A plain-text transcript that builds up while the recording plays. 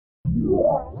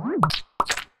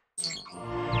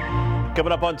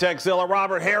Coming up on Tekzilla,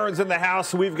 Robert Heron's in the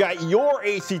house. We've got your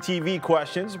ACTV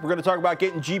questions. We're going to talk about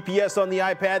getting GPS on the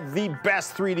iPad, the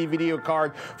best 3D video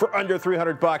card for under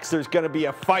 $300. There's going to be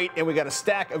a fight, and we got a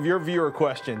stack of your viewer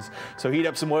questions. So heat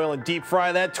up some oil and deep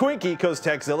fry that Twinkie, because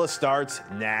Tekzilla starts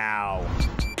now.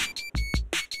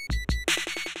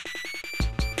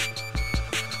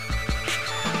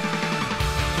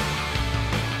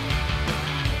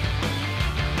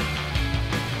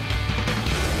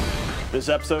 This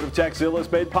episode of Tekzilla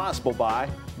is made possible by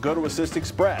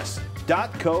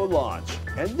GoToAssistExpress.co launch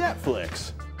and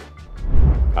Netflix.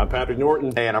 I'm Patrick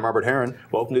Norton. And I'm Robert Heron.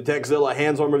 Welcome to Tekzilla,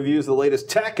 hands-on reviews of the latest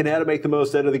tech and how to make the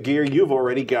most out of the gear you've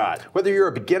already got. Whether you're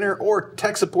a beginner or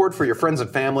tech support for your friends and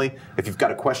family, if you've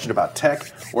got a question about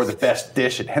tech or the best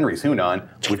dish at Henry's Hunan,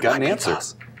 we've got an answer.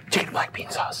 Chicken and black bean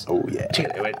sauce. Oh, yeah.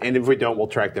 And if we don't, we'll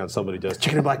track down somebody who does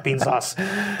chicken and black bean sauce.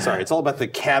 Sorry, it's all about the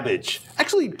cabbage.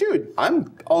 Actually, dude,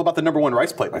 I'm all about the #1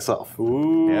 rice plate myself.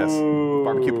 Ooh. Yes.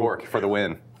 Barbecue pork for the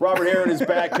win. Robert Heron is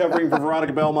back covering for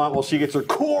Veronica Belmont while she gets her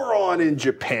core on in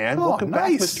Japan. Oh, Welcome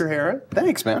nice. back, Mr. Heron.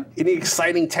 Thanks, man. Any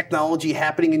exciting technology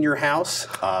happening in your house?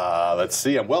 Let's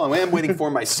see. I am waiting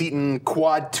for my Seaton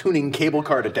quad tuning cable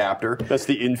card adapter. That's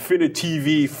the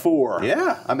Infinity V4.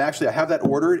 Yeah, I have that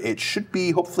ordered. It should be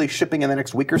hopefully shipping in the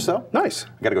next week or so. Nice.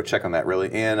 I got to go check on that,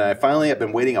 really. And I've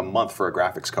been waiting a month for a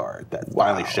graphics card that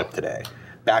finally shipped today.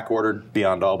 Back ordered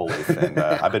beyond all belief, and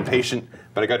I've been patient,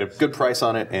 but I got a good price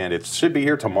on it, and it should be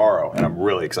here tomorrow, and I'm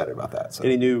really excited about that. So.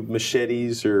 Any new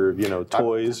machetes or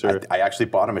toys? I actually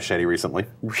bought a machete recently.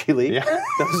 Really? Yeah, that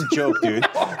was a joke, dude.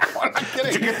 I'm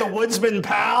kidding. Did you get the Woodsman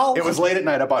Pal? It was late at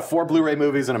night. I bought 4 Blu-ray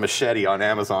movies and a machete on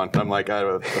Amazon. And I'm like,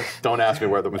 don't ask me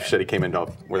where the machete came in,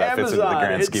 where that fits into the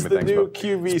grand scheme of things. It's the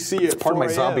new QVC. It's part of my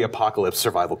zombie apocalypse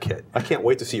survival kit. I can't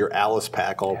wait to see your Alice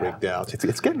pack all rigged out.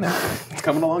 It's getting there. It's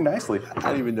coming along nicely.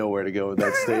 I don't even know where to go with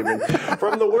that statement.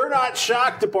 From the We're Not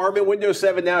Shocked department, Windows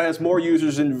 7 now has more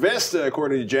users than Vista,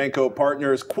 according to Janko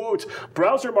Partners. Quote,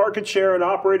 browser market share and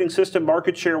operating system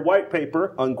market share white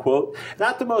paper, unquote.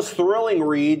 Not the most thrilling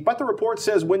read, but the report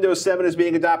says Windows 7 is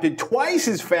being adopted twice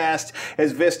as fast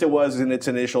as Vista was in its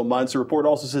initial months. The report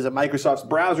also says that Microsoft's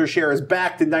browser share is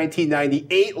back to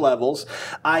 1998 levels.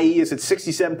 IE is at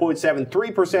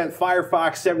 67.73%,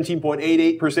 Firefox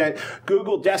 17.88%,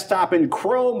 Google Desktop and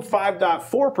Chrome 5.4%,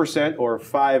 or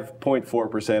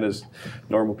 5.4% as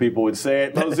normal people would say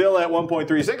it. Mozilla at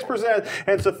 1.36%,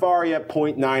 and Safari at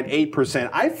 0.98%.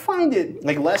 I find it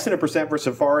like less than 1% for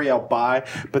Safari I'll buy,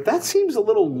 but that seems a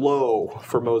little low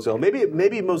for Mozilla.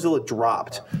 Maybe Mozilla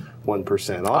dropped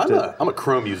 1%. I'm a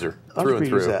Chrome user through and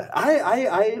through.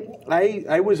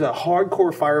 I was a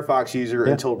hardcore Firefox user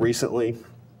until recently.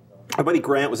 My buddy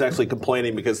Grant was actually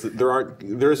complaining because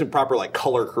there isn't proper like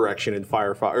color correction in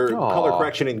Firefox or color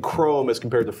correction in Chrome as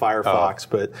compared to Firefox,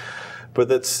 but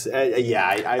that's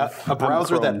a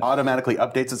browser that automatically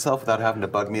updates itself without having to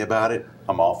bug me about it.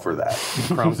 I'm all for that.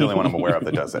 Chrome's the only one I'm aware of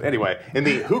that does that. Anyway, in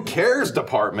the who cares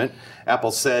department,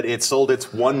 Apple said it sold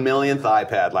its 1 millionth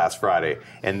iPad last Friday,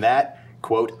 and that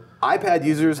quote, iPad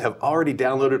users have already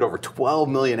downloaded over 12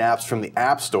 million apps from the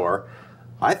App Store.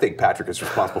 I think Patrick is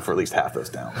responsible for at least half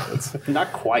those downloads.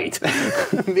 Not quite.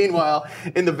 Meanwhile,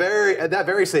 that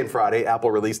very same Friday, Apple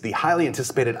released the highly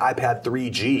anticipated iPad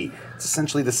 3G. It's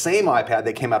essentially the same iPad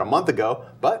that came out a month ago,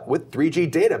 but with 3G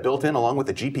data built in along with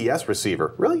a GPS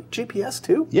receiver. Really? GPS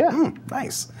too? Yeah.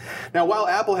 Nice. Now, while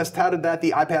Apple has touted that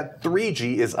the iPad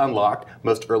 3G is unlocked,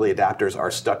 most early adapters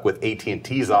are stuck with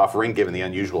AT&T's offering given the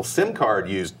unusual SIM card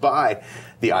used by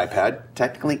the iPad.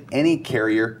 Technically, any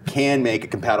carrier can make a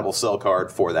compatible cell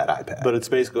card for that iPad. But it's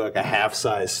basically like a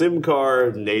half-size SIM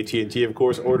card, and AT&T, of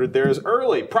course, ordered theirs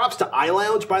early. Props to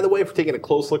iLounge, by the way, for taking a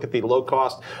close look at the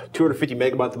low-cost 250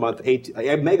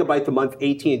 megabyte a month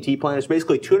AT&T plan. It's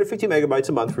basically 250 megabytes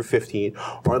a month for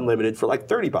 $15, or unlimited for like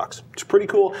 $30. It's pretty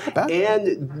cool.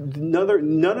 And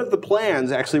none of the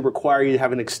plans actually require you to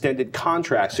have an extended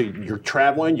contract. So you're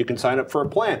traveling, you can sign up for a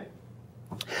plan.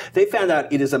 They found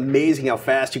out it is amazing how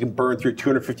fast you can burn through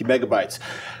 250 megabytes.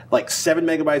 Like 7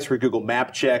 megabytes for Google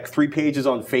Map Check, 3 pages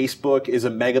on Facebook is a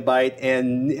megabyte,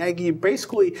 and you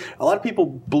basically, a lot of people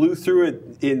blew through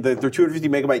it in their 250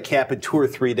 megabyte cap in 2 or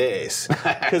 3 days.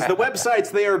 Because the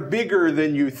websites, they are bigger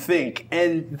than you think,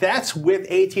 and that's with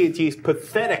AT&T's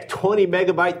pathetic 20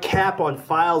 megabyte cap on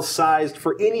files sized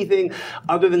for anything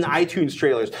other than iTunes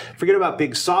trailers. Forget about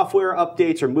big software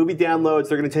updates or movie downloads.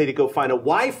 They're going to tell you to go find a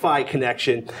Wi-Fi connection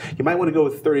connection. You might want to go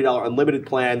with $30 unlimited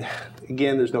plan.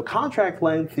 Again, there's no contract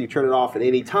length. You turn it off at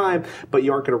any time, but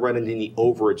you aren't going to run into any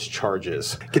overage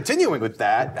charges. Continuing with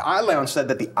that, iLounge said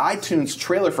that the iTunes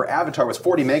trailer for Avatar was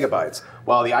 40 megabytes.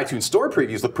 While the iTunes Store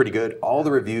previews look pretty good, all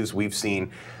the reviews we've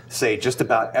seen say just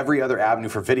about every other avenue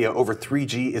for video over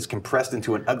 3G is compressed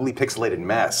into an ugly pixelated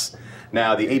mess.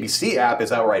 Now, the ABC app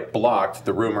is outright blocked.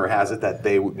 The rumor has it that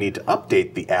they would need to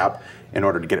update the app in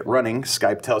order to get it running.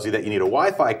 Skype tells you that you need a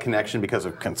Wi-Fi connection because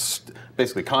of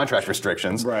basically contract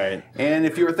restrictions. Right. And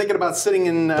if you were thinking about sitting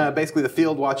in basically the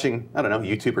field watching, I don't know,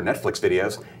 YouTube or Netflix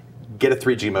videos, get a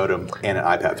 3G modem and an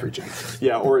iPad 3G.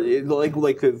 Yeah, or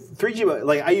like the 3G,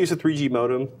 like I use a 3G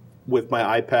modem with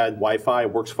my iPad Wi-Fi,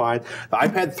 it works fine. The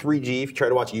iPad 3G, if you try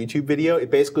to watch a YouTube video, it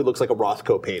basically looks like a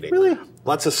Rothko painting. Really?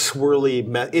 Lots of swirly,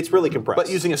 it's really compressed. But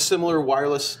using a similar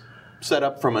wireless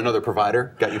setup from another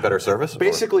provider got you better service?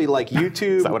 Basically, like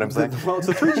YouTube. Is that what I'm saying? Well, it's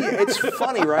a 3G. It's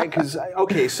funny, right? Because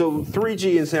okay, so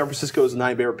 3G in San Francisco is a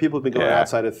nightmare. People have been going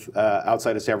outside of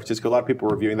San Francisco. A lot of people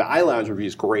are reviewing. The iLounge review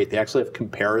is great. They actually have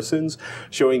comparisons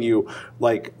showing you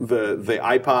like the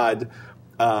iPod.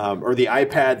 Or the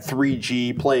iPad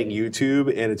 3G playing YouTube,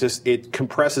 and it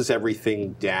compresses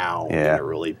everything down in a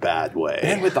really bad way.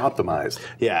 Bandwidth optimized.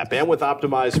 Yeah, bandwidth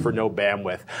optimized for no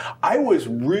bandwidth. I was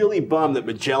really bummed that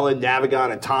Magellan,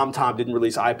 Navigon, and TomTom didn't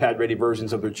release iPad-ready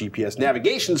versions of their GPS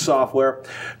navigation software.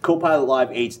 Copilot Live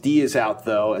HD is out,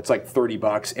 though. It's like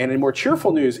 $30. And in more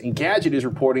cheerful news, Engadget is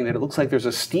reporting that it looks like there's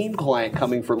a Steam client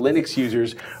coming for Linux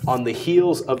users on the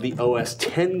heels of the OS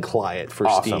X client for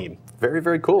Steam. Very,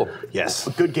 very cool. Yes.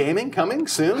 Good gaming coming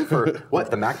soon for, what,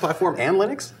 the Mac platform and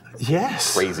Linux?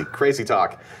 Yes. Crazy, crazy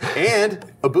talk. And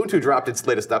Ubuntu dropped its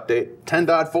latest update,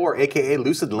 10.4, a.k.a.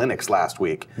 Lucid Lynx last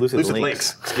week. Lucid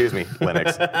Lynx. Excuse me,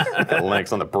 Linux. Got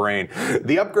Linux on the brain.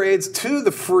 The upgrades to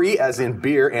the free, as in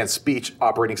beer and speech,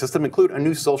 operating system include a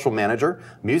new social manager,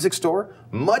 music store,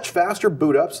 much faster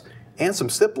boot ups, and some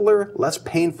simpler, less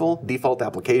painful default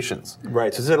applications.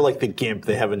 Right, so instead of like the GIMP,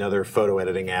 they have another photo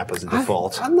editing app as a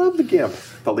default. I love the GIMP.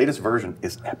 The latest version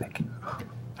is epic.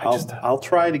 I'll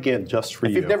try it again just for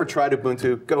you. If you've never tried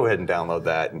Ubuntu, go ahead and download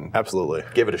that and absolutely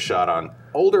give it a shot on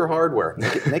older hardware.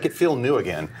 Make it feel new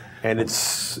again. And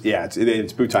its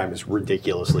boot time is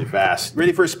ridiculously fast.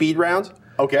 Ready for a speed round?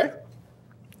 Okay.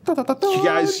 You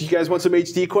guys want some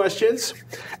HD questions?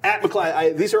 At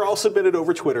McLeod, these are all submitted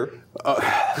over Twitter.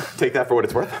 Take that for what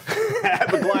it's worth. At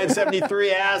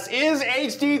McLeod73 asks, is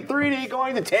HD 3D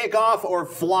going to take off or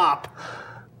flop?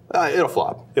 It'll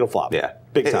flop. It'll flop. Yeah.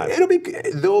 Big time.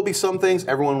 There will be some things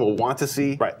everyone will want to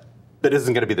see. Right. That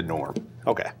isn't going to be the norm.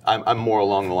 Okay. I'm more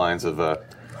along the lines of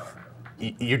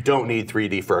you don't need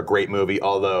 3D for a great movie,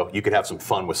 although you could have some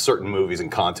fun with certain movies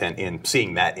and content in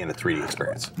seeing that in a 3D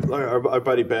experience. Our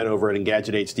buddy Ben over at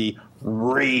Engadget HD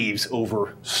raves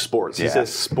over sports. He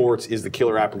says sports is the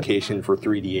killer application for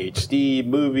 3D HD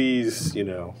movies. You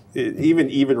know,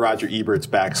 even Roger Ebert's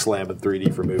back slamming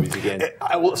 3D for movies again.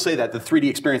 I will say that the 3D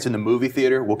experience in the movie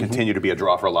theater will continue to be a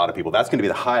draw for a lot of people. That's going to be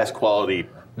the highest quality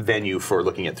venue for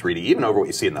looking at 3D, even over what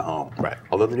you see in the home. Right.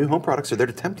 Although the new home products are there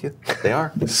to tempt you. They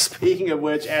are. Speaking of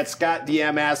which, at Scott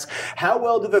DM asks, how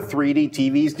well do the 3D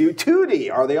TVs do 2D?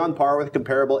 Are they on par with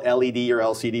comparable LED or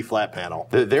LCD flat panel?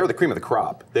 They're the cream of the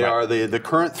crop. They are the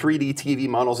current 3D TV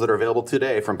models that are available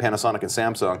today from Panasonic and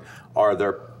Samsung are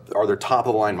their top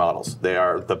of the line models. They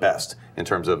are the best in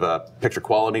terms of picture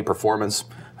quality, performance,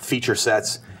 feature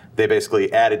sets. They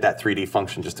basically added that 3D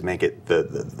function just to make it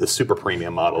the super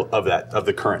premium model of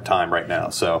the current time right now.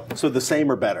 So the same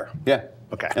or better? Yeah.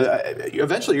 Okay.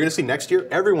 Eventually, you're going to see next year,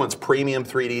 everyone's premium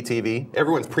 3D TV,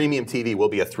 everyone's premium TV will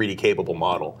be a 3D capable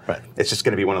model. Right. It's just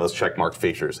going to be one of those checkmark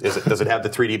features. Does it have the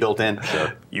 3D built in?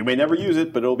 Sure. You may never use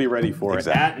it, but it'll be ready for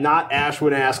Exactly. it. At Not Ash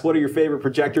would ask, what are your favorite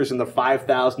projectors in the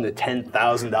 $5,000 to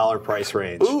 $10,000 price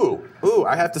range? Ooh,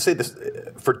 I have to say this.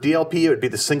 For DLP, it would be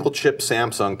the single chip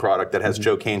Samsung product that has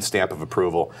Joe Kane's stamp of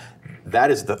approval.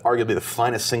 That is arguably the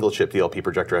finest single chip DLP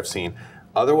projector I've seen.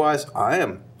 Otherwise,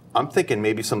 I'm thinking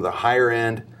maybe some of the higher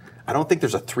end. I don't think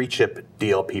there's a 3-chip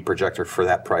DLP projector for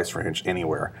that price range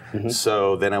anywhere.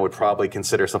 So then I would probably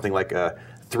consider something like a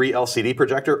 3 LCD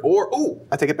projector, or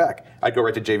I take it back. I'd go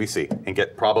right to JVC and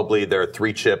get probably their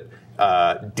 3-chip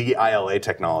DILA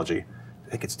technology. I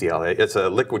think it's DLA. It's a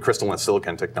liquid crystalline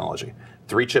silicon technology.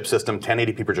 3-chip system,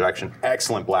 1080p projection,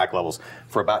 excellent black levels.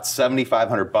 For about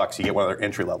 $7,500, you get one of their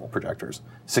entry-level projectors.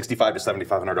 $6,500 to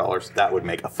 $7,500. That would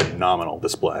make a phenomenal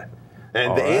display.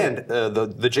 And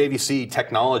the JVC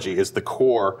technology is the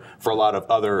core for a lot of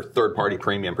other third-party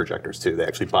premium projectors too. They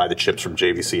actually buy the chips from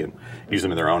JVC and use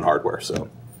them in their own hardware. So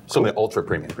some of the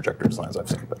ultra-premium projector designs I've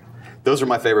seen. But those are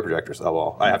my favorite projectors of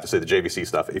all. I have to say the JVC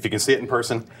stuff. If you can see it in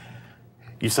person,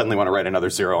 you suddenly want to write another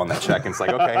 0 on that check, and it's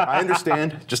like, okay, I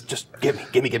understand. Just give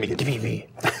me.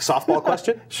 Softball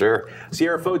question? Sure.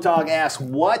 Sierra Photog asks,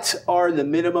 what are the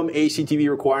minimum HDTV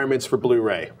requirements for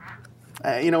Blu-ray?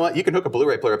 You know what? You can hook a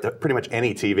Blu-ray player up to pretty much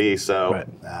any TV, so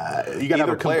you got to have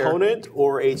a player. Component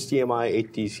or HDMI,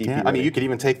 HDCP. Yeah, I mean, you could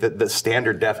even take the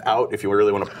standard def out if you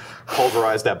really want to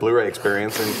pulverize that Blu-ray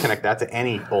experience and connect that to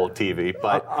any old TV.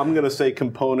 But I'm going to say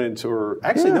component, or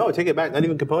actually no, take it back. Not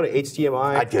even component.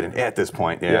 HDMI. I'd get it at this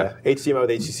point. Yeah. HDMI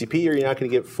with HDCP, or you're not going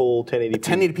to get full 1080p.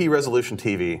 1080p resolution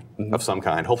TV of some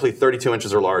kind, hopefully 32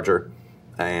 inches or larger,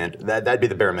 and that'd be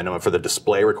the bare minimum for the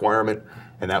display requirement.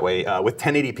 And that way, with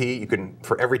 1080p, you can,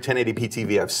 for every 1080p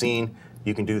TV I've seen,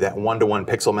 you can do that 1-to-1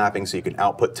 pixel mapping, so you can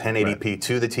output 1080p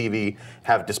to the TV,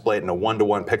 have it display it in a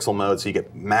 1-to-1 pixel mode, so you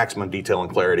get maximum detail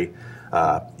and clarity.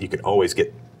 You can always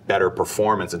get better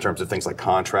performance in terms of things like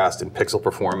contrast and pixel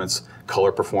performance,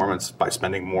 color performance by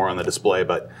spending more on the display.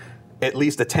 But at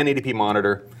least a 1080p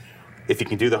monitor. If you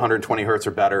can do the 120 hertz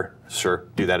or better, sure,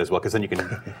 do that as well, because then you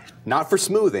can, not for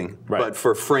smoothing, but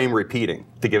for frame repeating,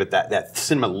 to give it that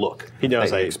cinema look. He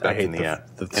knows I expect hate in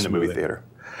the movie theater.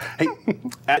 Hey,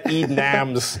 at Ed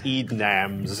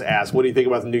Nams asks, what do you think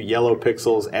about the new yellow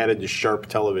pixels added to Sharp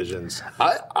televisions?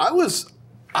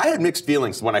 I had mixed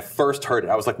feelings when I first heard it.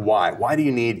 I was like, why? Why do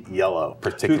you need yellow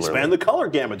particularly? To expand the color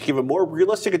gamut, to give a more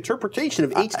realistic interpretation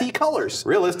of HD colors.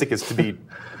 Realistic is to be,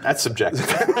 that's subjective.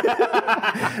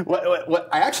 What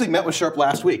I actually met with Sharp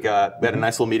last week. We had a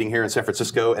nice little meeting here in San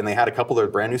Francisco, and they had a couple of their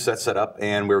brand new sets set up,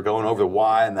 and we were going over the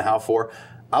why and the how for.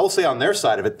 I will say on their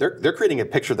side of it, they're creating a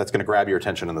picture that's going to grab your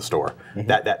attention in the store.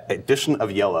 That addition of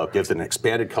yellow gives it an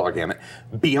expanded color gamut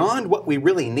beyond what we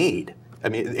really need. I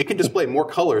mean, it can display more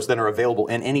colors than are available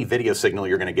in any video signal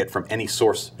you're going to get from any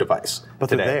source device. But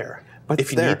today. they're there. But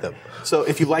if you need them. So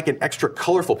if you like an extra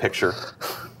colorful picture,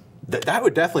 that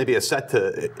would definitely be a set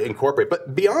to incorporate.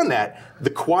 But beyond that,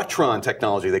 the Quadtron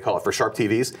technology, they call it for Sharp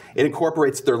TVs, it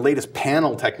incorporates their latest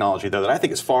panel technology, though, that I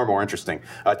think is far more interesting.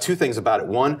 Two things about it.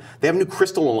 One, they have a new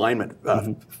crystal alignment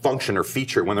function or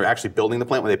feature when they're actually building the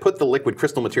plant. When they put the liquid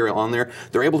crystal material on there,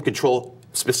 they're able to control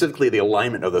specifically the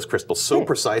alignment of those crystals so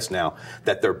precise now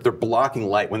that they're blocking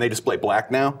light. When they display black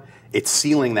now, it's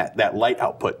sealing that light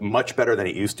output much better than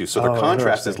it used to. So their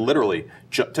contrast is literally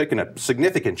taking a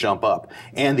significant jump up.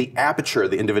 And the aperture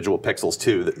of the individual pixels,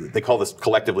 too, they call this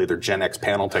collectively their Gen X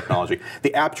panel technology.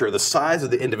 The aperture, the size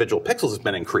of the individual pixels has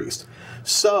been increased.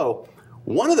 So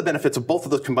one of the benefits of both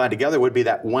of those combined together would be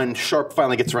that when Sharp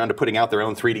finally gets around to putting out their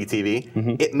own 3D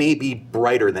TV, it may be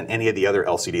brighter than any of the other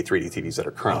LCD 3D TVs that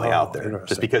are currently out there.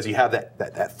 Just because you have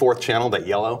that fourth channel, that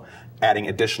yellow, adding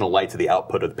additional light to the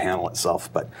output of the panel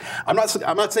itself. But I'm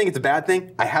not saying it's a bad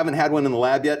thing. I haven't had one in the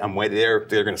lab yet. I'm waiting there.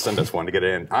 They're going to send us one to get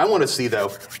it in. I want to see, though,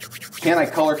 can I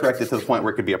color correct it to the point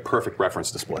where it could be a perfect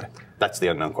reference display? That's the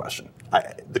unknown question.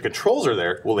 The controls are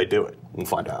there. Will they do it? We'll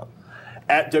find out.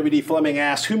 At WD Fleming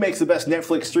asks, who makes the best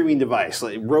Netflix streaming device?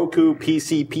 Like Roku,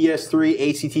 PC, PS3,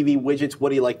 ACTV widgets, what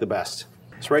do you like the best?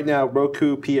 So right now,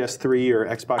 Roku, PS3, or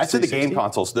Xbox 360? I'd say the game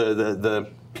consoles, the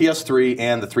PS3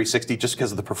 and the 360, just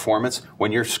because of the performance.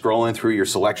 When you're scrolling through your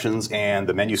selections and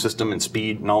the menu system and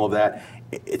speed and all of that,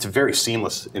 it's a very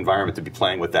seamless environment to be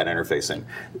playing with that interface in.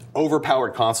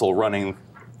 Overpowered console running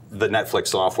the Netflix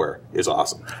software is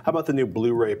awesome. How about the new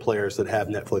Blu-ray players that have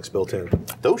Netflix built in?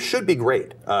 Those should be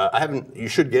great. You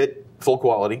should get full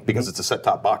quality because it's a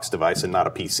set-top box device and not a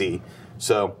PC.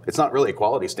 So it's not really a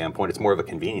quality standpoint, it's more of a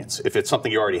convenience. If it's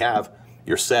something you already have,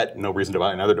 you're set, no reason to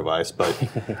buy another device. But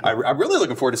I'm really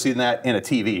looking forward to seeing that in a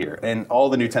TV here. And all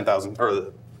the new 10,000,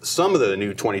 or some of the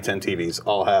new 2010 TVs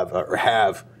all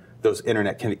have those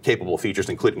internet-capable features,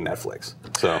 including Netflix.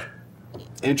 So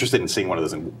interested in seeing one of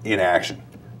those in action.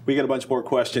 We got a bunch more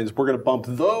questions. We're going to bump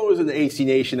those in the AC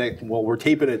Nation. Well, we're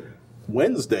taping it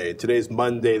Wednesday. Today's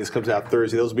Monday. This comes out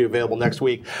Thursday. Those will be available next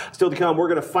week. Still to come, we're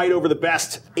going to fight over the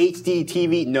best HD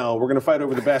TV. No, we're going to fight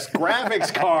over the best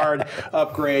graphics card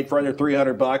upgrade for under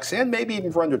 $300 and maybe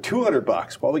even for under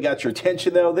 $200. While we got your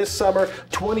attention, though, this summer,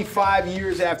 25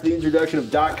 years after the introduction of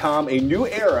 .com, a new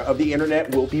era of the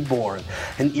internet will be born.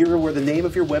 An era where the name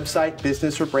of your website,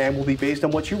 business, or brand will be based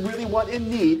on what you really want and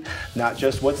need, not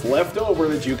just what's left over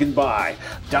that you can buy.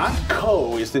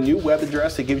 .co is the new web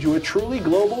address that gives you a truly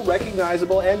global, recognizable,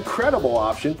 and credible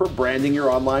option for branding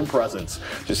your online presence.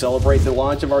 To celebrate the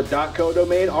launch of our .co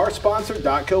domain, our sponsor,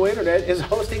 .co Internet, is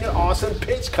hosting an awesome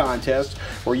pitch contest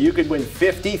where you could win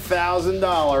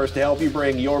 $50,000 to help you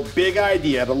bring your big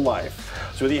idea to life.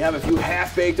 So whether you have a few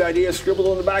half-baked ideas scribbled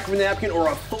on the back of a napkin or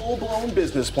a full-blown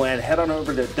business plan, head on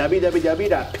over to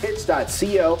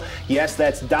www.pitts.co. Yes,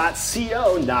 that's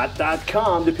 .co, not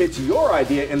 .com, to pitch your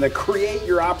idea in the Create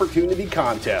Your Opportunity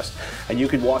contest. And you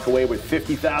can walk away with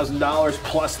 $50,000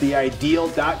 plus the ideal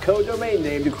 .co domain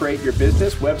name to create your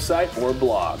business, website, or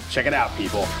blog. Check it out,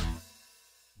 people.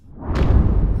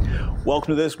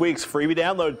 Welcome to this week's freebie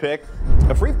download pick,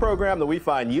 a free program that we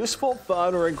find useful,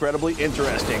 fun, or incredibly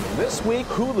interesting. This week,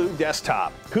 Hulu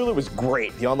Desktop. Hulu is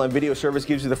great. The online video service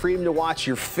gives you the freedom to watch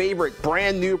your favorite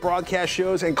brand new broadcast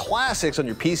shows and classics on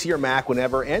your PC or Mac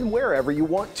whenever and wherever you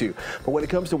want to. But when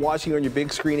it comes to watching on your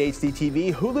big screen HD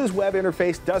TV, Hulu's web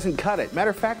interface doesn't cut it.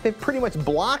 Matter of fact, they've pretty much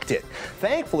blocked it.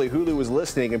 Thankfully, Hulu was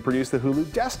listening and produced the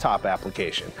Hulu Desktop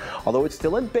application. Although it's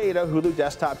still in beta, Hulu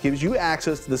Desktop gives you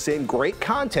access to the same great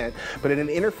content, but in an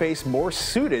interface more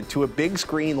suited to a big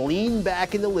screen, lean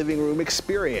back in the living room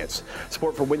experience.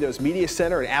 Support for Windows Media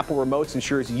Center and Apple remotes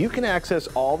ensures you can access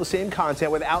all the same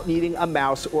content without needing a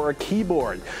mouse or a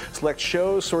keyboard. Select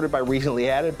shows sorted by recently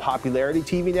added popularity,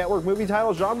 TV network, movie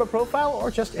title, genre profile,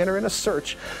 or just enter in a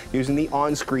search using the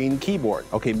on-screen keyboard.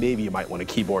 Okay, maybe you might want a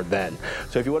keyboard then.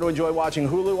 So if you want to enjoy watching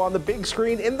Hulu on the big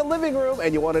screen in the living room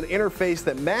and you want an interface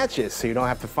that matches so you don't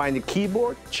have to find a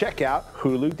keyboard, check out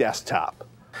Hulu Desktop.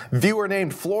 Viewer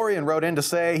named Florian wrote in to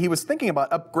say he was thinking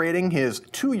about upgrading his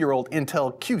 2-year-old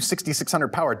Intel Q6600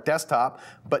 powered desktop,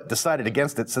 but decided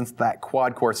against it since that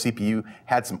quad-core CPU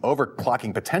had some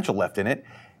overclocking potential left in it.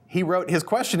 He wrote, his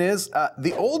question is,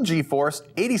 the old GeForce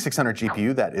 8600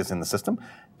 GPU that is in the system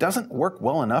doesn't work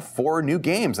well enough for new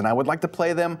games, and I would like to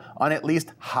play them on at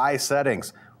least high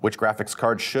settings. Which graphics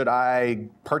card should I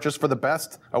purchase for the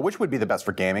best, or which would be the best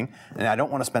for gaming? And I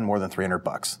don't want to spend more than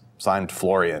 $300. Signed,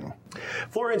 Florian.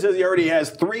 Florian says he already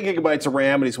has 3 gigabytes of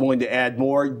RAM and he's willing to add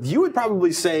more. You would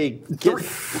probably say go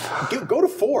to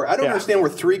 4. I don't understand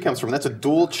where 3 comes from. That's a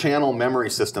dual channel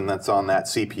memory system that's on that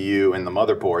CPU and the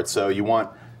motherboard. So you want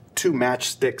 2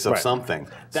 matchsticks of something.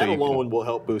 That alone will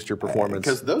help boost your performance.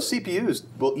 Because those CPUs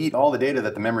will eat all the data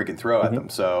that the memory can throw at them.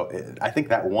 So I think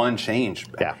that one change.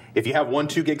 Yeah. If you have one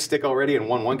 2 gig stick already and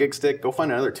one 1 gig stick, go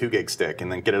find another 2 gig stick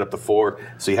and then get it up to 4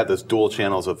 so you have those dual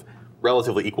channels of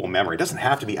relatively equal memory. It doesn't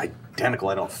have to be identical,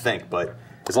 I don't think, but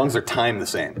as long as they're timed the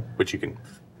same, which you can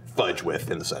fudge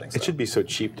with in the settings. It should be so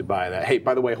cheap to buy that. Hey,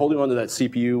 by the way, holding on to that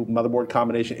CPU motherboard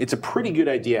combination, it's a pretty good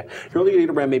idea. You're only going to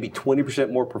get around maybe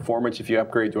 20% more performance if you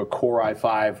upgrade to a Core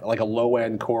i5, like a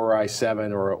low-end Core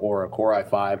i7 or a Core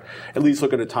i5. At least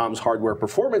look at a Tom's Hardware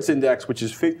Performance Index, which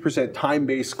is 50%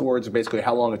 time-based scores, basically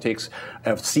how long it takes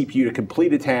a CPU to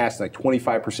complete a task, like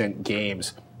 25%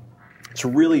 games. It's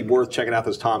really worth checking out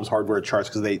those Tom's Hardware charts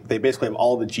because they basically have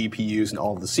all the GPUs and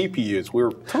all the CPUs. We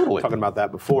were talking about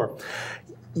that before.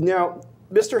 Now,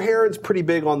 Mr. Heron's pretty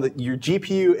big on your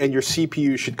GPU and your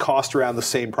CPU should cost around the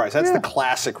same price. That's the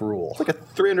classic rule. It's like a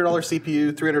 $300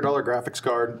 CPU, $300 graphics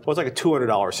card. Well, it's like a $200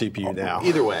 CPU now.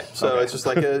 Either way. So it's just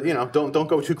like, don't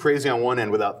go too crazy on one end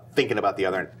without thinking about the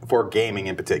other end, for gaming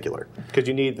in particular. Because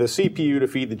you need the CPU to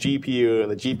feed the GPU,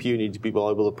 and the GPU needs to be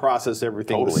able to process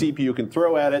everything the CPU can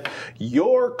throw at it.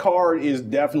 Your card is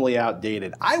definitely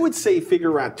outdated. I would say figure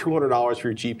around $200 for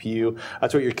your GPU.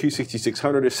 That's what your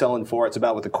Q6600 is selling for. It's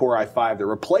about what the Core i5 that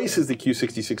replaces the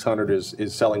Q6600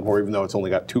 is selling for, even though it's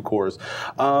only got 2 cores.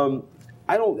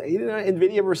 I don't,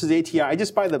 NVIDIA versus ATI, I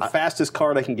just buy the fastest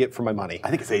card I can get for my money.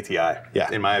 I think it's ATI,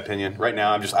 in my opinion. Right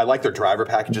now, I like their driver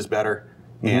packages better,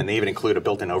 and they even include a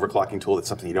built-in overclocking tool. That's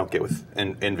something you don't get with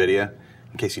NVIDIA.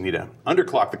 In case you need to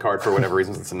underclock the card for whatever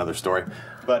reasons, it's another story.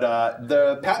 But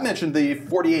Pat mentioned the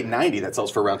 4890 that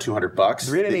sells for around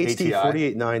 $200. Read an HD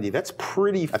 4890. That's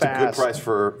pretty fast. That's a good price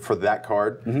for that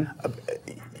card.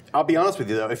 I'll be honest with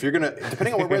you though, if you're gonna,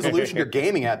 depending on what resolution you're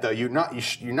gaming at though, you're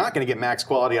not gonna get max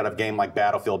quality out of a game like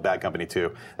Battlefield Bad Company 2.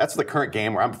 That's the current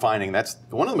game where I'm finding that's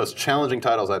one of the most challenging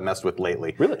titles I've messed with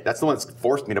lately. Really? That's the one that's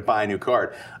forced me to buy a new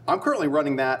card. I'm currently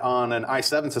running that on an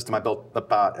i7 system I built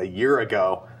about a year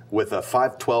ago with a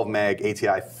 512 meg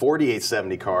ATI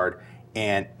 4870 card,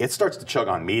 and it starts to chug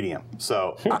on medium.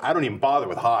 So I don't even bother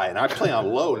with high, and I play on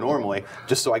low normally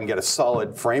just so I can get a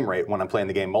solid frame rate when I'm playing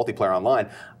the game multiplayer online.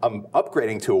 I'm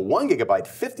upgrading to a 1 gigabyte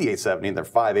 5870, their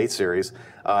 5.8 series.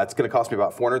 It's going to cost me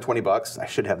about $420. I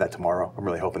should have that tomorrow. I'm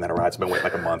really hoping that arrives. I've been waiting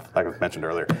like a month, like I mentioned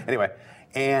earlier. Anyway,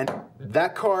 and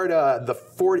that card, the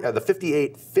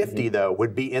 5850 though,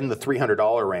 would be in the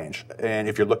 $300 range. And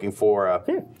if you're looking for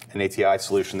an ATI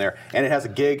solution there, and it has a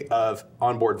gig of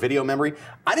onboard video memory.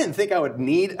 I didn't think I would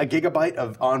need a gigabyte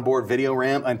of onboard video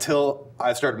RAM until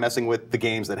I started messing with the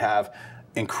games that have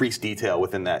increased detail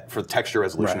within that for texture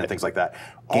resolution and things like that.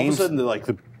 All of a sudden, like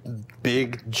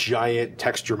big, giant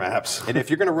texture maps. And if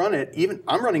you're going to run it, even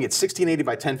I'm running it 1680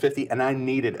 by 1050, and I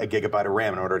needed a gigabyte of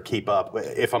RAM in order to keep up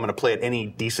if I'm going to play at any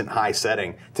decent high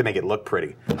setting to make it look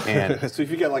pretty. And so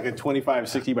if you get like a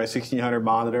 2560 by 1600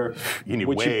 monitor, you need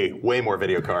way more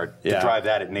video card to drive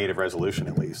that at native resolution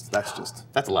at least.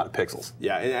 That's a lot of pixels.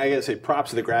 Yeah, and I gotta say,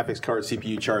 props to the graphics card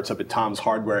CPU charts up at Tom's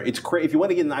Hardware. It's great if you want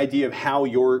to get an idea of how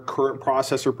your current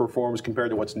processor performs compared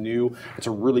to what's new. It's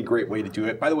a really great way to do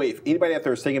it. By the way, if anybody out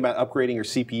there is thinking about upgrading your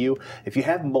CPU, if you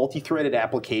have multi-threaded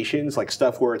applications, like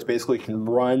stuff where it's basically can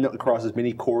run across as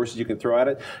many cores as you can throw at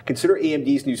it, consider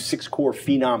AMD's new 6-core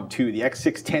Phenom 2. The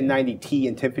X6 1090T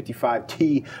and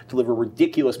 1055T deliver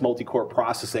ridiculous multi-core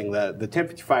processing. The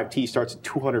 1055T starts at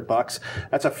 $200.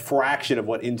 That's a fraction of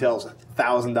what Intel's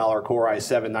 $1,000 Core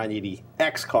i7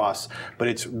 980X costs, but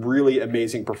it's really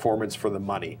amazing performance for the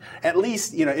money. At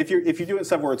least, you know, if you're doing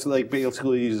stuff where it's like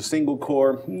basically use a single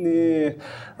core, you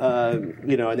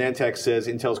know, Anantech says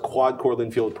Intel's quad-core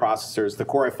Linfield processors, the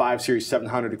Core i5 Series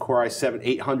 700 and Core i7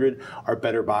 800 are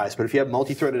better buys. But if you have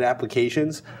multi-threaded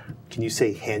applications, can you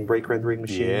say handbrake rendering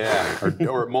machine? Yeah,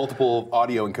 or multiple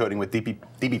audio encoding with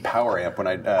DB Power Amp when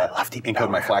I encode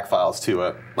my FLAC files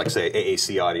to, like, say,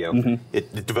 AAC audio.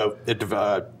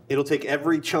 It'll take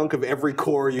every chunk of every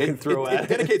core you can throw at it. It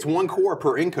dedicates one core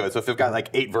per encode, so if they've got like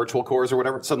 8 virtual cores or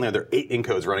whatever, suddenly there are 8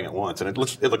 encodes running at once, and it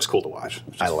looks cool to watch.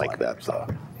 I like that. So,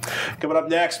 coming up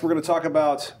next, we're going to talk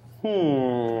about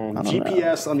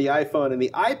GPS on the iPhone and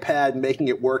the iPad, making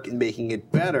it work and making it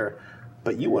better.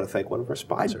 But you want to thank one of our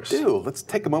sponsors. I do. Let's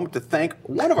take a moment to thank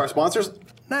one of our sponsors,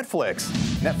 Netflix.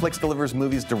 Netflix delivers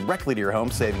movies directly to your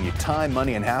home, saving you time,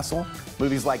 money, and hassle.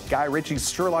 Movies like Guy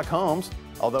Ritchie's Sherlock Holmes.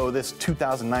 Although this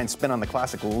 2009 spin on the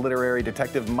classic literary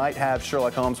detective might have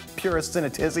Sherlock Holmes purists in a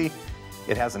tizzy,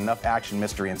 it has enough action,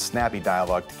 mystery, and snappy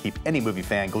dialogue to keep any movie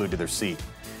fan glued to their seat.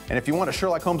 And if you want a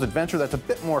Sherlock Holmes adventure that's a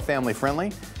bit more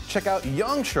family-friendly, check out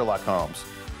Young Sherlock Holmes,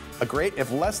 a great,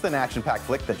 if less than action-packed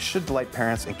flick that should delight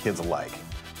parents and kids alike.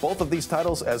 Both of these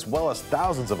titles, as well as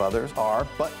thousands of others, are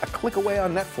but a click away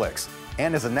on Netflix.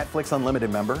 And as a Netflix Unlimited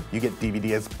member, you get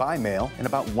DVDs by mail in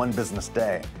about 1 business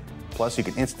day. Plus, you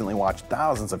can instantly watch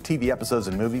thousands of TV episodes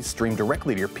and movies streamed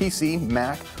directly to your PC,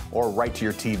 Mac, or right to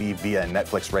your TV via a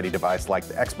Netflix-ready device like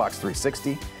the Xbox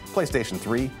 360, PlayStation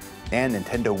 3, and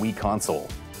Nintendo Wii console.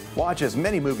 Watch as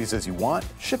many movies as you want,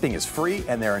 shipping is free,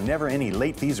 and there are never any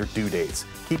late fees or due dates.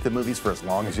 Keep the movies for as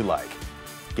long as you like.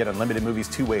 Get unlimited movies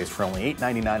 2 ways for only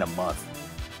 $8.99 a month.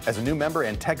 As a new member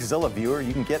and Tekzilla viewer,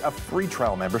 you can get a free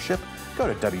trial membership. Go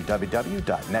to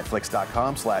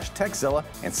www.netflix.com/Tekzilla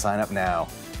and sign up now.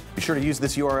 Be sure to use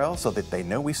this URL so that they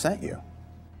know we sent you.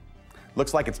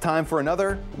 Looks like it's time for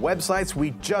another websites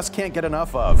we just can't get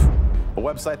enough of. A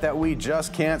website that we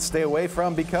just can't stay away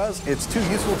from because it's too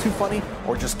useful, too funny,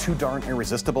 or just too darn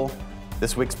irresistible.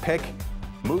 This week's pick,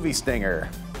 Movie Stinger.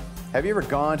 Have you ever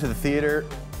gone to the theater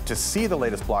to see the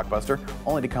latest blockbuster,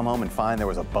 only to come home and find there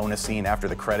was a bonus scene after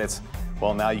the credits?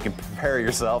 Well, now you can prepare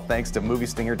yourself thanks to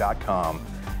moviestinger.com.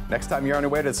 Next time you're on your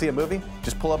way to see a movie,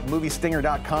 just pull up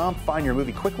moviestinger.com, find your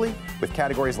movie quickly with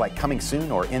categories like coming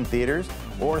soon or in theaters,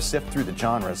 or sift through the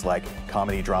genres like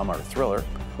comedy, drama, or thriller.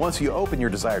 Once you open your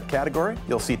desired category,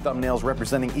 you'll see thumbnails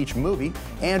representing each movie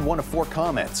and 1 of 4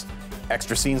 comments.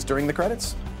 Extra scenes during the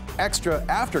credits, extra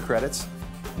after credits,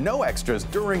 no extras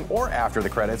during or after the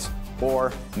credits,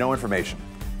 or no information.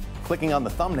 Clicking on the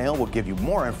thumbnail will give you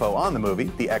more info on the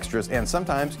movie, the extras, and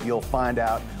sometimes you'll find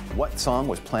out what song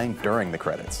was playing during the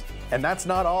credits. And that's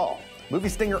not all. Movie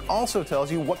Stinger also tells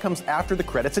you what comes after the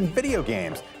credits in video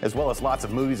games, as well as lots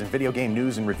of movies and video game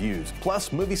news and reviews.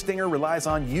 Plus, Movie Stinger relies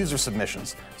on user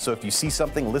submissions, so if you see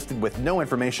something listed with no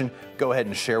information, go ahead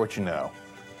and share what you know.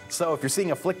 So if you're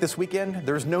seeing a flick this weekend,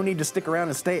 there's no need to stick around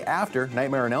and stay after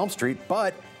Nightmare on Elm Street,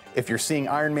 but if you're seeing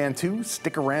Iron Man 2,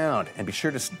 stick around and be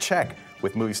sure to check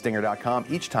with moviestinger.com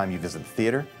each time you visit the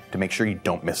theater to make sure you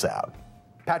don't miss out.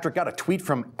 Patrick got a tweet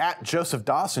from @Joseph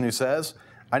Dawson who says,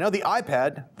 I know the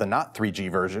iPad, the not 3G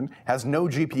version, has no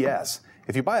GPS.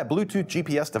 If you buy a Bluetooth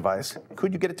GPS device,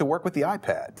 could you get it to work with the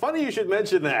iPad? Funny you should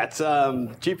mention that.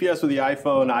 GPS with the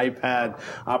iPhone, iPad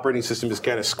operating system is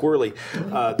kind of squirrely.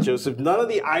 Joseph, none of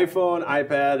the iPhone,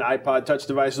 iPad, iPod touch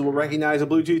devices will recognize a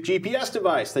Bluetooth GPS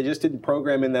device. They just didn't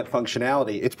program in that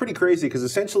functionality. It's pretty crazy because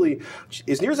essentially,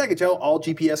 as near as I can tell, all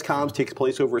GPS comms takes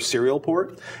place over a serial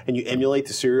port, and you emulate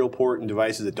the serial port in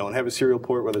devices that don't have a serial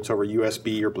port, whether it's over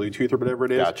USB or Bluetooth or whatever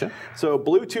it is. Gotcha. So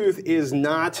Bluetooth is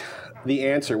not the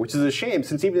answer, which is a shame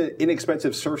since even an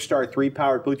inexpensive Surfstar 3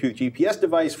 powered Bluetooth GPS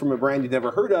device from a brand you've never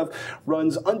heard of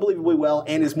runs unbelievably well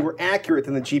and is more accurate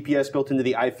than the GPS built into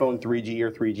the iPhone 3G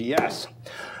or 3GS.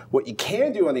 What you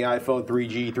can do on the iPhone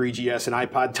 3G, 3GS, and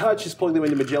iPod Touch is plug them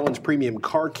into Magellan's premium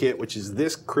car kit, which is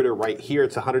this critter right here.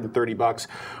 It's $130,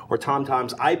 or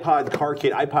TomTom's iPod car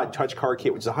kit, iPod Touch car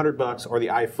kit, which is $100, or the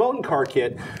iPhone car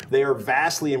kit. They are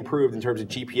vastly improved in terms of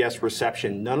GPS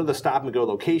reception. None of the stop-and-go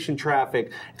location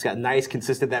traffic. It's got nice,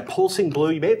 consistent, that pulsing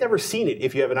blue. You may have never seen it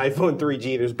if you have an iPhone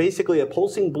 3G. There's basically a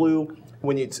pulsing blue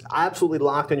when it's absolutely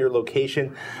locked on your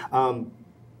location.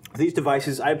 These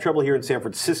devices, I have trouble here in San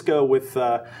Francisco with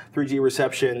 3G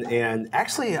reception, and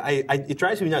actually, it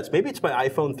drives me nuts. Maybe it's my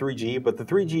iPhone 3G, but the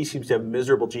 3G seems to have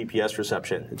miserable GPS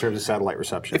reception in terms of satellite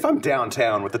reception. If I'm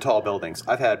downtown with the tall buildings,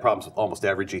 I've had problems with almost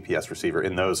every GPS receiver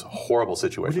in those horrible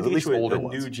situations, at least older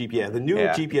ones. The new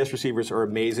GPS receivers are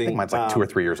amazing. I think mine's like 2 or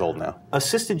 3 years old now.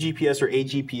 Assisted GPS or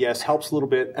AGPS helps a little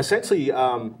bit. Essentially,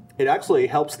 it actually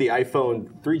helps the iPhone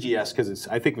 3GS because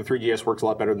I think the 3GS works a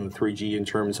lot better than the 3G in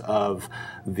terms of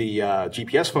the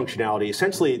GPS functionality.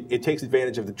 Essentially, it takes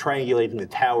advantage of the triangulating the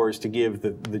towers to give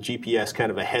the GPS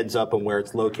kind of a heads up on where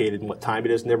it's located and what time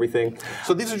it is and everything.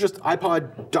 So these are just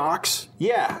iPod docks?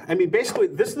 Yeah. I mean, basically,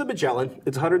 this is the Magellan.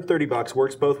 It's $130.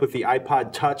 Works both with the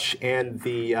iPod Touch and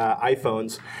the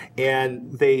iPhones.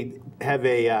 And they have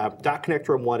a dock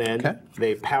connector on one end. Okay.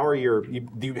 They power you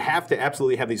have to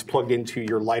absolutely have these plugged into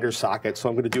your lighter socket. So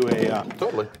I'm going to do a...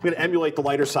 Totally. I'm going to emulate the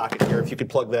lighter socket here, if you could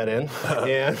plug that in.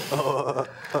 And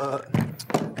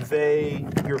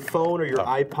your phone or your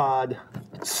iPod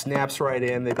snaps right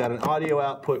in. They've got an audio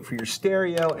output for your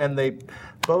stereo, and they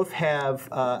both have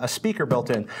a speaker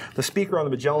built in. The speaker on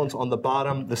the Magellan's on the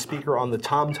bottom. The speaker on the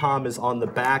TomTom is on the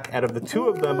back. Out of the two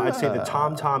of them, I'd say the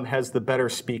TomTom has the better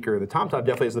speaker. The TomTom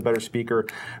definitely has the better speaker.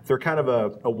 They're kind of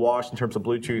a wash in terms of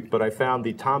Bluetooth, but I found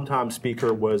the TomTom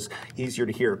speaker was easier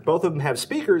to hear. Both of them have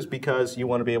speakers because you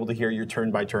want to be able to hear your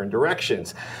turn-by-turn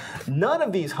directions. None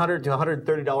of these $100 to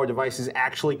 $130 devices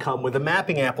actually come with a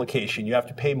mapping application. You have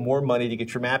to pay more money to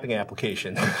get your mapping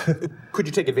application. Could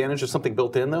you take advantage of something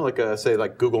built in though, like say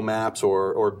like Google Maps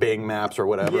or Bing Maps or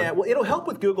whatever? Yeah, well, it'll help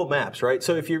with Google Maps, right?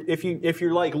 So if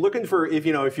you're like looking for if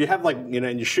you have like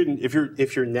and you shouldn't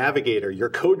if your navigator, your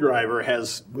co-driver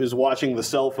is watching the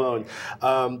cell phone,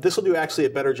 this will do actually a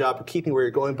better job of keeping where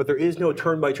you're going. But there is no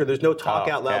turn by turn. There's no talk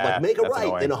out loud like make a right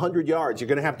annoying. In 100 yards. You're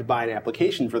going to have to buy an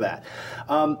application for that.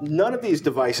 None of these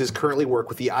devices currently work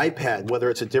with the iPad. Whether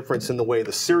it's a difference in the way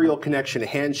the serial connection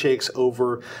handshakes over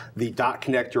the dot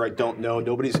connector, I don't know.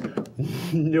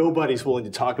 Nobody's willing to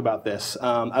talk about this.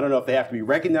 I don't know if they have to be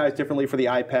recognized differently for the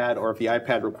iPad or if the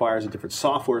iPad requires a different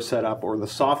software setup or the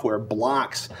software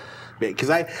blocks.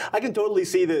 Because I can totally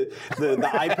see the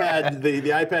iPad the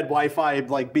iPad Wi-Fi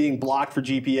like being blocked for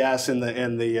GPS and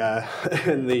the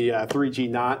 3G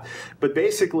not. But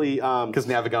basically, because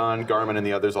Navigon, Garmin, and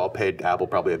the others all paid Apple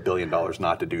probably $1 billion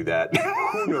not to do that.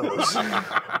 Who knows?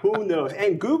 Who knows?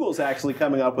 And Google's actually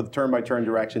coming up with turn-by-turn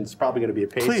directions. It's probably going to be a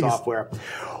paid software.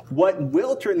 What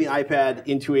will turn the iPad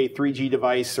into a 3G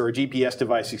device or a GPS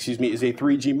device, excuse me, is a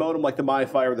 3G modem like the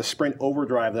MiFi or the Sprint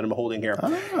Overdrive that I'm holding here.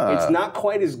 It's not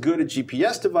quite as good a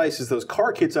GPS device as those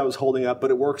car kits I was holding up,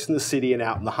 but it works in the city and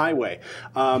out in the highway.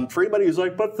 For anybody who's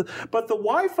like, but the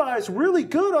Wi-Fi is really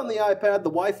good on the iPad.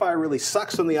 The Wi-Fi really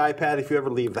sucks on the iPad if you ever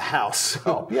leave the house.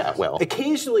 Oh, yeah, well.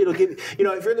 Occasionally it'll give, if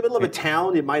you're in the middle of a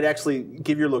town, it might actually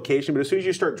give your location, but as soon as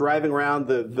you start driving around,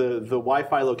 the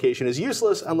Wi-Fi location is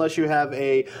useless unless you have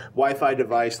a Wi-Fi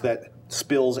device that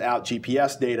spills out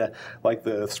GPS data like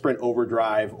the Sprint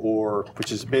Overdrive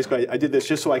which is basically, I did this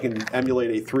just so I can emulate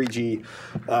a 3G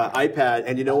iPad,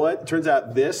 and you know what? It turns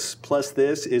out this plus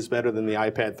this is better than the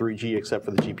iPad 3G except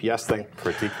for the GPS thing.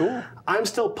 Pretty cool. I'm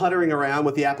still puttering around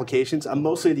with the applications. I'm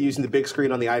mostly using the big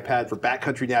screen on the iPad for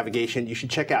backcountry navigation. You should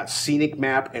check out Scenic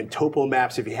Map and Topo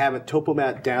Maps if you haven't. Topo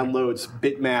Map downloads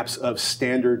bitmaps of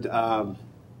standard,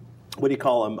 what do you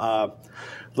call them?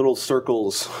 Little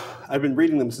circles. I've been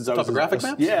reading them since I was... Topographic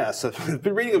maps? Yes. I've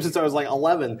been reading them since I was like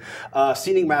 11.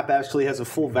 Scenic Map actually has a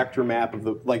full vector map of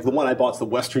the one I bought is the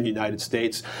Western United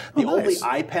States. The only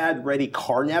iPad-ready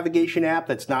car navigation app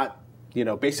that's not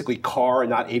basically car and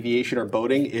not aviation or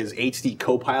boating is HD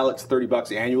Copilot. It's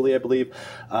 $30 annually, I believe.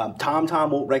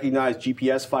 TomTom won't recognize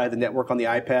GPS via the network on the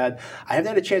iPad. I haven't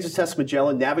had a chance to test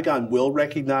Magellan. Navigon will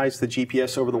recognize the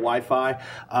GPS over the Wi-Fi.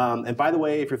 And by the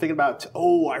way, if you're thinking about,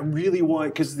 I really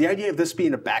want, because the idea of this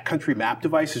being a backcountry map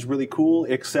device is really cool,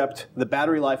 except the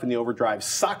battery life in the Overdrive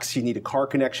sucks. You need a car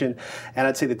connection. And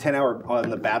I'd say the 10-hour on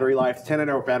the battery life,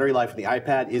 10-hour battery life in the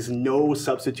iPad is no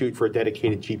substitute for a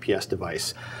dedicated GPS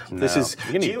device. No. This is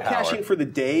geocaching for the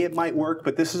day, it might work,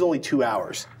 but this is only 2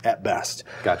 hours at best.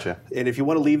 Gotcha. And if you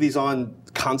want to leave these on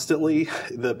constantly,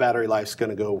 the battery life's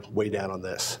going to go way down on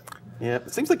this. Yeah,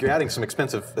 it seems like you're adding some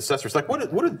expensive accessories. Like, what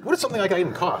is something like that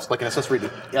even cost? Like an accessory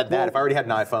to add that if I already had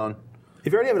an iPhone?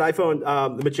 If you already have an iPhone,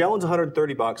 the Magellan's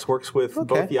 $130, works with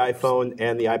both the iPhone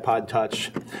and the iPod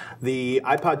Touch. The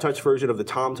iPod Touch version of the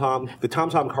TomTom, the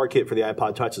TomTom card kit for the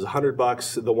iPod Touch is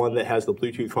 $100. The one that has the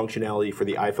Bluetooth functionality for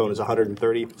the iPhone is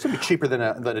 $130. It's going to be cheaper than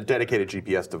a dedicated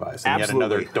GPS device. And Absolutely.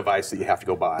 Yet another device that you have to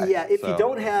go buy. Yeah, if you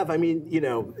don't have, I mean,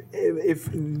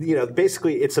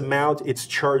 basically it's a mount, it's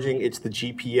charging, it's the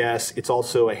GPS, it's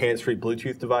also a hands-free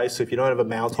Bluetooth device. So if you don't have a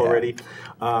mount already, it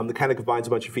kind of combines a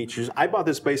bunch of features. I bought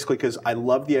this basically because I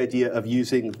love the idea of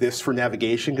using this for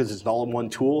navigation because it's an all-in-one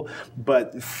tool.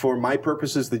 But for my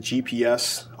purposes, the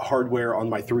GPS hardware on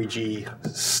my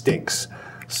 3G stinks.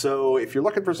 So if you're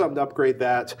looking for something to upgrade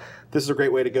that, this is a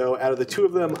great way to go. Out of the two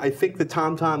of them, I think the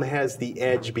TomTom has the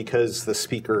edge because the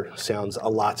speaker sounds a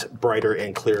lot brighter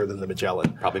and clearer than the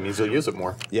Magellan. Probably means you'll use it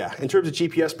more. Yeah. In terms of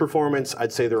GPS performance,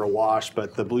 I'd say they're a wash,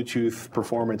 but the Bluetooth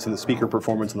performance and the speaker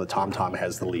performance on the TomTom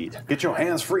has the lead. Get your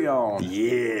hands free on.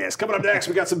 Yes. Coming up next,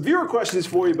 we got some viewer questions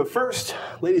for you. But first,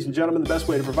 ladies and gentlemen, the best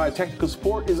way to provide technical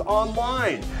support is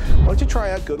online. Why don't you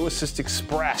try out GoToAssist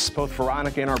Express? Both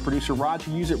Veronica and our producer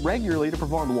Roger use it regularly to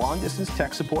perform long-distance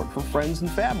tech support for friends and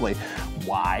family.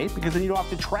 Why? Because then you don't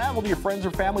have to travel to your friends or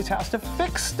family's house to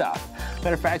fix stuff.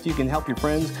 Matter of fact, you can help your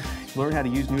friends learn how to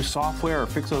use new software or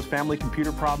fix those family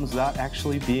computer problems without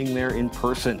actually being there in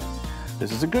person.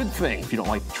 This is a good thing if you don't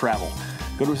like to travel.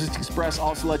 GoToAssist Express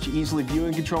also lets you easily view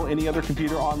and control any other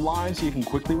computer online so you can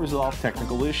quickly resolve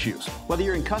technical issues. Whether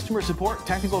you're in customer support,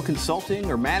 technical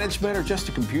consulting, or management, or just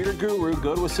a computer guru,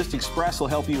 GoToAssist Express will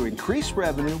help you increase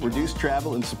revenue, reduce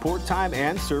travel, and support time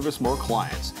and service more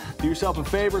clients. Do yourself a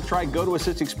favor, try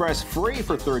GoToAssist Express free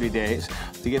for 30 days.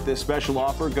 To get this special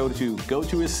offer, go to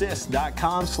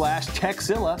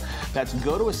gotoassist.com/Tekzilla. That's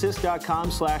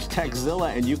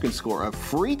gotoassist.com/Tekzilla, and you can score a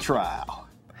free trial.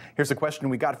 Here's a question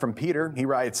we got from Peter. He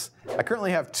writes, I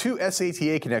currently have 2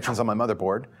 SATA connections on my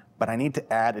motherboard, but I need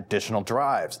to add additional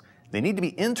drives. They need to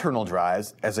be internal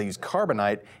drives as I use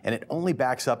Carbonite and it only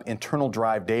backs up internal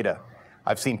drive data.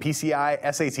 I've seen PCI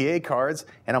SATA cards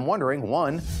and I'm wondering,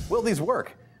 1, will these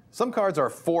work? Some cards are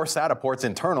 4 SATA ports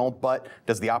internal, but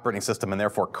does the operating system and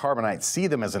therefore Carbonite see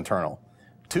them as internal?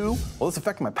 2, will this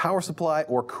affect my power supply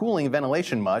or cooling and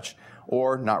ventilation much?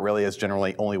 Or not really, as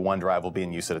generally only 1 drive will be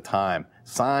in use at a time.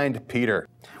 Signed, Peter.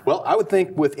 Well, I would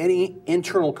think with any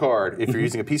internal card, if you're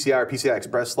using a PCI or PCI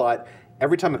Express slot,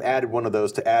 every time I've added one of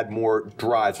those to add more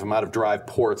drives, if I'm out of drive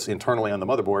ports internally on the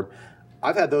motherboard,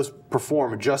 I've had those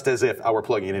perform just as if I were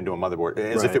plugging it into a motherboard,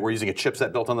 as if it were using a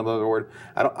chipset built on the motherboard.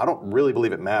 I don't really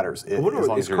believe it matters. As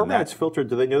long as Carbonite's filtered,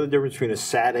 do they know the difference between a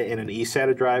SATA and an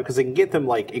eSATA drive? Because they can get them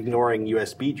like ignoring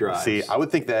USB drives. See, I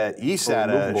would think that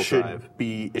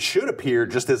eSATA should appear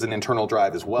just as an internal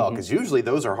drive as well, because usually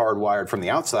those are hardwired from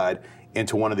the outside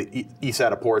into one of the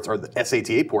eSATA ports or the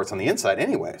SATA ports on the inside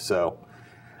anyway. So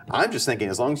I'm just thinking,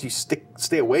 as long as you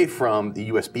stay away from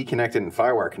the USB connected and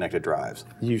FireWire connected drives,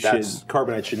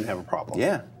 Carbonite shouldn't have a problem.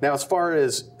 Yeah. Now, as far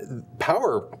as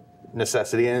power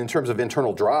necessity and in terms of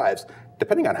internal drives,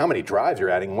 depending on how many drives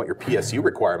you're adding and what your PSU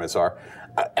requirements are,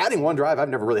 adding 1 drive I've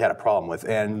never really had a problem with.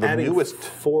 And the newest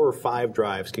 4 or 5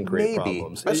 drives can create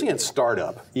problems, especially in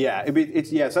startup. Yeah,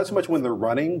 it's not so much when they're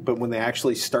running, but when they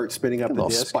actually start spinning up the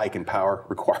disk. Spike in power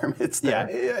requirements there.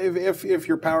 Yeah, if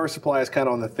your power supply is kind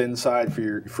of on the thin side for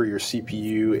your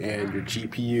CPU and your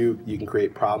GPU, you can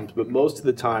create problems. But most of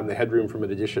the time, the headroom from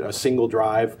a single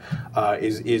drive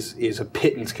is a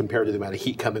pittance compared to the amount of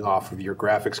heat coming off of your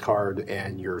graphics card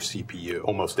and your CPU.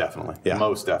 Oh, most definitely. Yeah.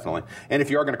 Most definitely. And if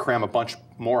you are going to cram a bunch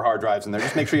more hard drives in there,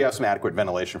 just make sure you have some adequate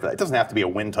ventilation for that. It doesn't have to be a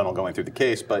wind tunnel going through the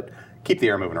case, but keep the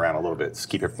air moving around a little bit. Just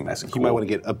keep everything nice and cool. You might want to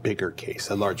get a bigger case,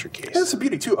 a larger case. And that's the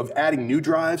beauty, too, of adding new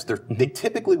drives. They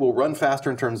typically will run faster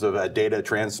in terms of data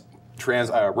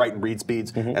write and read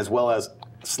speeds, as well as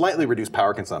slightly reduced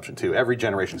power consumption, too. Every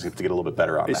generation seems to get a little bit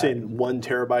better on that. You're saying 1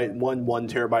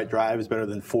 terabyte drive is better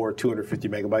than 4 250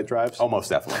 megabyte drives? Almost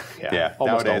definitely. Yeah,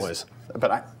 almost nowadays, always.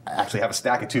 But I actually have a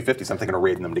stack of 250s. I'm thinking of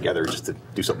raiding them together just to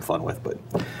do something fun with. But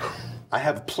I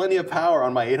have plenty of power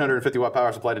on my 850-watt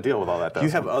power supply to deal with all that stuff. You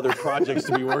have other projects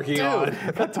to be working on.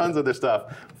 I've got tons of other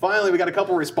stuff. Finally, we got a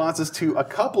couple responses to a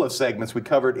couple of segments we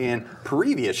covered in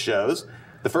previous shows.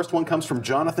 The first one comes from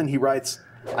Jonathan. He writes,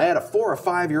 I had a 4 or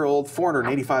 5-year-old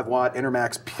 485-watt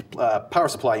Intermax power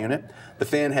supply unit. The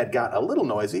fan had got a little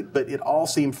noisy, but it all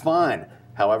seemed fine.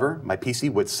 However, my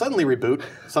PC would suddenly reboot,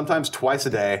 sometimes twice a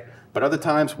day, but other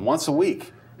times once a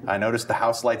week. I noticed the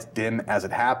house lights dim as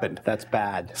it happened. That's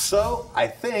bad. So I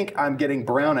think I'm getting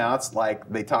brownouts like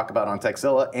they talk about on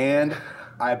Tekzilla, and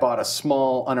I bought a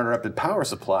small uninterrupted power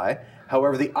supply.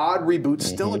 However, the odd reboot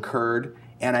still occurred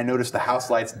and I noticed the house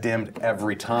lights dimmed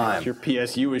every time. Your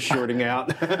PSU is shorting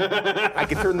out. I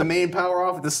could turn the main power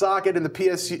off at the socket, and the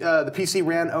PC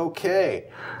ran okay.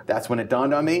 That's when it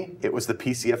dawned on me, it was the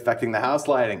PC affecting the house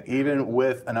lighting, even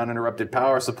with an uninterrupted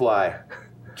power supply.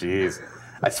 Jeez.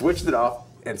 I switched it off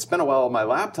and spent a while on my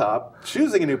laptop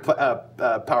choosing a new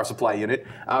power supply unit.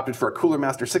 I opted for a Cooler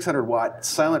Master 600 watt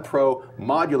Silent Pro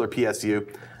modular PSU.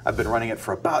 I've been running it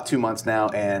for about 2 months now,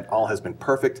 and all has been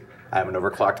perfect. I have an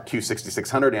overclocked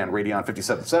Q6600 and Radeon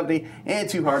 5770 and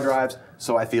 2 hard drives,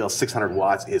 so I feel 600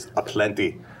 watts is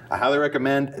aplenty. I highly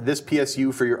recommend this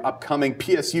PSU for your upcoming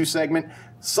PSU segment.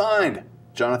 Signed,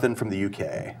 Jonathan from the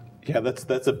UK. Yeah,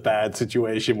 that's a bad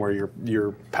situation where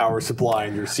your power supply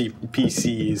and your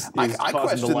PC is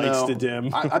causing the lights to dim.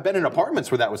 I've been in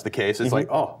apartments where that was the case. It's like,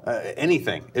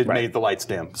 anything, it made the lights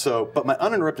dim. So, but my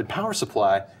uninterrupted power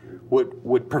supply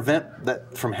would prevent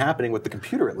that from happening with the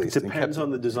computer, at least. It depends on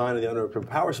the design of the uninterrupted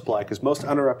power supply, because most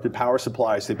uninterrupted power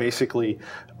supplies, they basically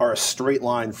are a straight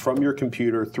line from your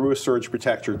computer through a surge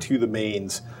protector to the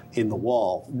mains in the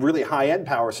wall. Really high-end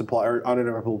power supply, or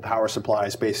uninterruptible power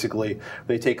supplies, basically,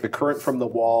 they take the current from the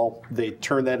wall, they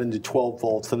turn that into 12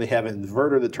 volts, then they have an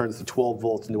inverter that turns the 12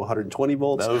 volts into 120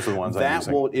 volts. Those are the ones I'm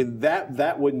using.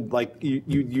 That wouldn't, like,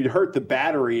 you'd hurt the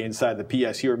battery inside the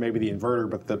PSU or maybe the inverter,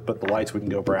 but the lights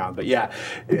wouldn't go brown. But yeah,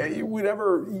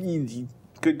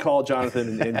 good call,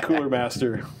 Jonathan and Cooler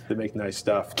Master. They make nice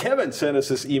stuff. Kevin sent us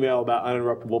this email about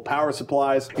uninterruptible power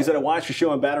supplies. He said, I watched your show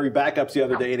on battery backups the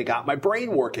other day, and it got my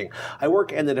brain working. I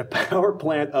work in a power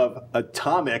plant of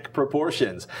atomic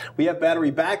proportions. We have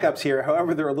battery backups here.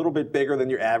 However, they're a little bit bigger than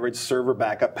your average server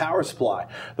backup power supply.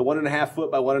 The 1.5 foot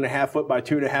by 1.5 foot by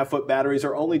 2.5 foot batteries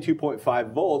are only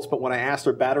 2.5 volts, but when I asked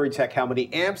our battery tech how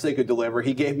many amps they could deliver,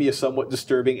 he gave me a somewhat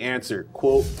disturbing answer.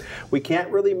 Quote, we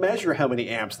can't really measure how many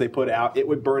amps they put out.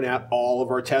 It would burn out all of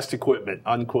our test equipment,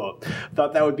 unquote.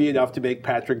 Thought that would be enough to make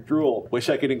Patrick drool. Wish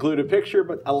I could include a picture,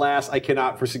 but alas, I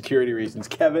cannot for security reasons.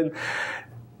 Kevin,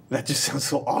 that just sounds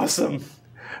so awesome.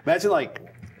 Imagine like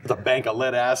it's a bank of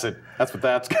lead acid. That's what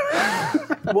that's.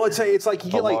 Well, it's like you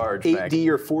get like 8D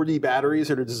or 4D batteries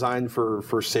that are designed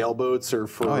for sailboats or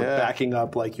for backing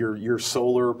up like your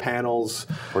solar panels,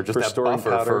 or just for that storing buffer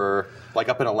powder. for like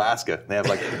up in Alaska. They have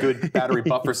like a good battery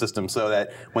buffer system so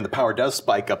that when the power does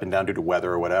spike up and down due to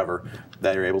weather or whatever,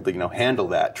 that you're able to handle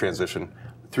that transition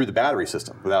through the battery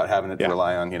system without having to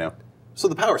rely on So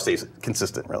the power stays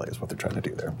consistent, really, is what they're trying to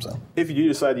do there. So, if you do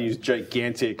decide to use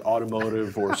gigantic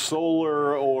automotive or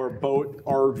solar or boat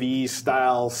RV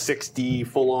style 6D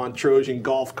full-on Trojan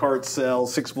golf cart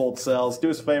cells, 6-volt cells, do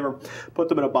us a favor, put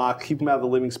them in a box, keep them out of the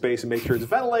living space, and make sure it's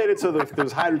ventilated so that if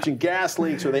there's hydrogen gas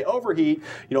leaks or they overheat,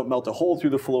 you don't melt a hole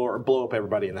through the floor or blow up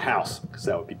everybody in the house, because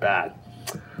that would be bad.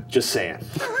 Just saying.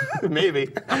 Maybe.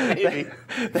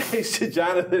 Thanks to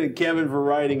Jonathan and Kevin for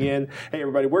writing in. Hey,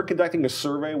 everybody, we're conducting a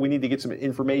survey. We need to get some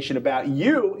information about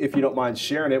you. If you don't mind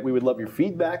sharing it, we would love your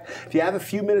feedback. If you have a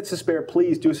few minutes to spare,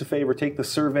 please do us a favor. Take the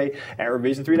survey at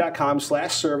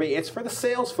revision3.com/survey. It's for the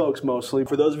sales folks mostly.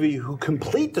 For those of you who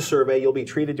complete the survey, you'll be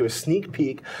treated to a sneak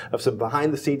peek of some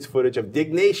behind-the-scenes footage of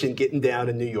Dig Nation getting down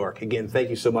in New York. Again, thank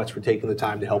you so much for taking the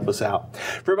time to help us out.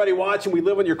 For everybody watching, we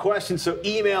live on your questions, so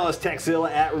email us,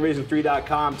 Tekzilla at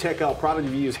revision3.com. Tech help, product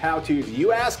reviews, how-tos.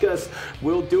 You ask us,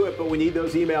 we'll do it, but we need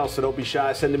those emails, so don't be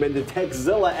shy. Send them in to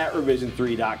Tekzilla at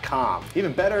revision3.com.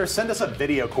 Even better, send us a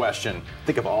video question.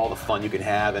 Think of all the fun you can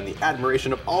have and the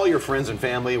admiration of all your friends and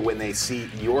family when they see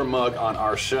your mug on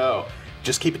our show.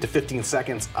 Just keep it to 15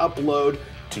 seconds, upload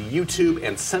to YouTube,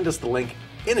 and send us the link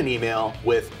in an email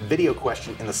with video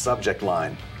question in the subject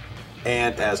line.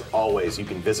 And as always, you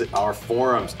can visit our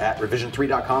forums at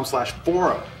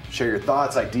revision3.com/forum. Share your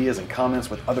thoughts, ideas, and comments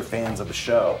with other fans of the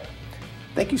show.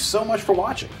 Thank you so much for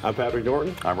watching. I'm Patrick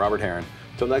Norton. I'm Robert Heron.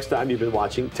 Until next time, you've been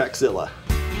watching Tekzilla.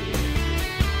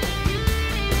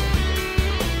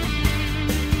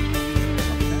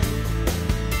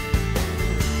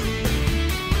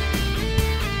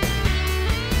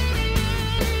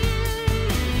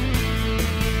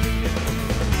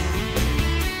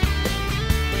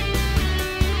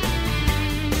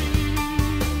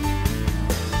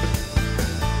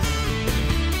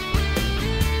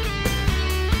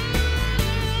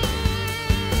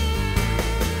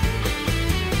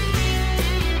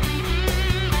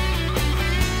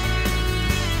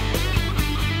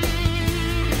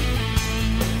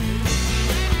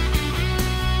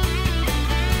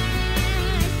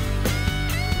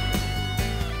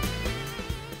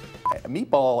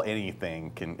 Meatball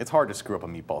anything it's hard to screw up a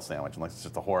meatball sandwich unless it's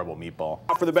just a horrible meatball.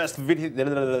 For the best video,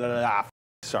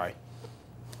 sorry.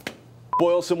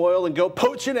 Boil some oil and go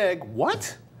poach an egg.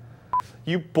 What?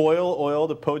 You boil oil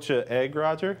to poach an egg,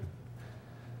 Roger?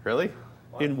 Really?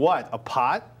 In what? A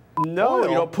pot? No, Oil.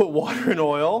 you don't put water in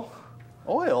oil.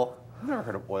 Oil? I've never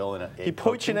heard of oil in a egg. You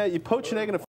poach an egg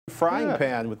in a frying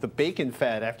pan with the bacon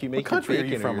fat after you make your country are you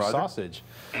bacon from, or your Roger? sausage.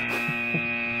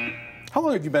 How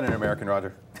long have you been an American,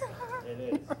 Roger? It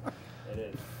is. It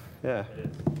is. Yeah. You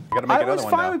gotta make I another was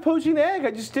one fine now. with poaching an egg.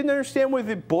 I just didn't understand where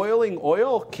the boiling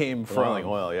oil came from. Boiling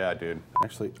oil, yeah, dude.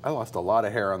 Actually, I lost a lot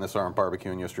of hair on this arm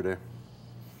barbecuing yesterday.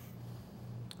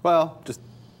 Well, just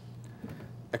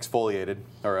exfoliated,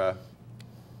 or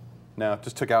no,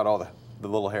 just took out all the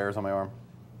little hairs on my arm,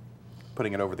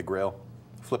 putting it over the grill,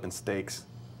 flipping steaks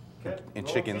and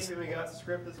chickens. We got the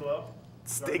script as well.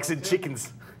 Steaks and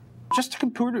chickens. Just a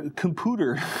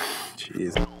computer.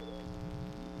 Jeez.